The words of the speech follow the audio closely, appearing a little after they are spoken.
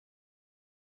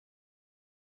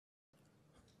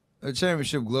The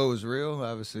championship glow is real.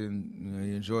 Obviously,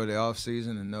 you enjoy the off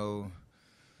season and know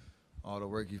all the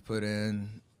work you've put in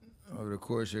over the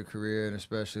course of your career, and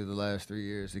especially the last 3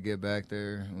 years. To get back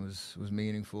there was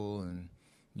meaningful, and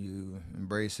you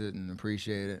embrace it and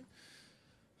appreciate it.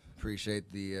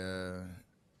 Appreciate the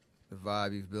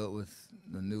vibe you've built with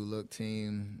the new look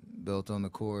team built on the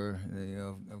core,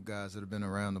 of guys that have been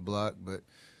around the block, but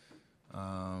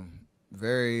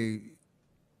very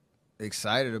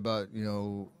excited about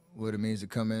what it means to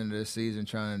come into this season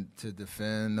trying to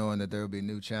defend, knowing that there will be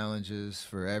new challenges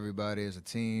for everybody as a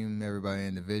team, everybody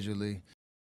individually.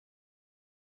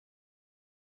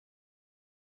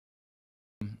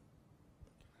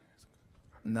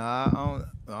 Nah,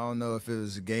 I don't know if it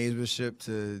was gamesmanship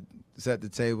to set the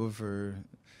table for.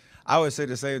 I would say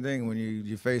the same thing when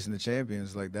you're facing the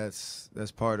champions. Like that's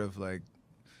part of like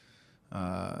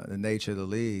the nature of the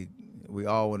league. We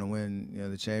all want to win,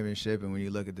 the championship. And when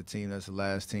you look at the team, that's the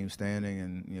last team standing,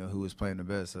 and who was playing the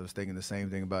best. I was thinking the same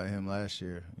thing about him last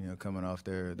year. Coming off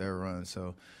their run.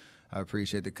 So I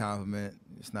appreciate the compliment.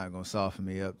 It's not going to soften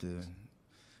me up to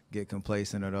get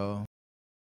complacent at all.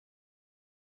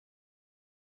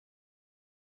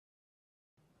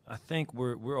 I think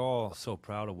we're all so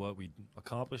proud of what we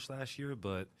accomplished last year,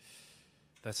 but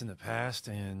that's in the past,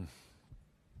 and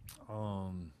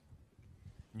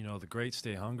the greats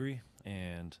stay hungry,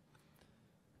 and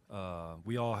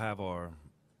we all have our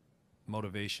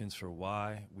motivations for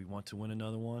why we want to win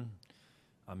another one.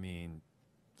 I mean,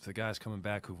 the guys coming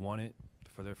back who've won it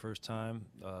for their first time,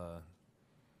 I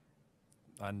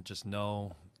just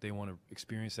know they want to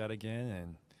experience that again,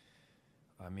 and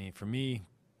I mean, for me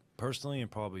personally, and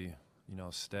probably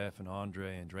Steph and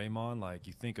Andre and Draymond, like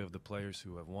you think of the players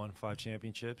who have won 5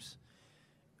 championships.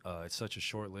 It's such a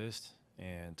short list,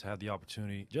 and to have the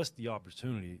opportunity, just the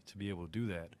opportunity to be able to do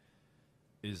that,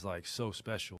 is like so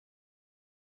special.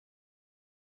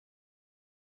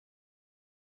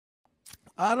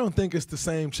 I don't think it's the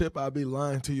same chip. I'd be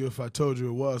lying to you if I told you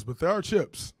it was, but there are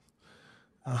chips.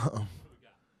 Um,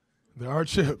 there are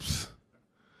chips,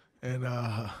 and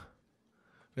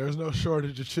there's no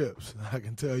shortage of chips. I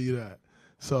can tell you that.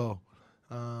 So,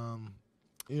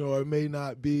 it may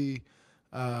not be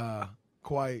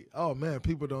quite. Oh man,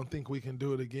 people don't think we can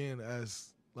do it again.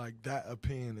 As like that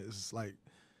opinion is like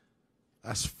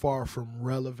as far from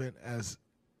relevant as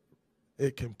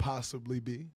it can possibly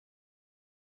be.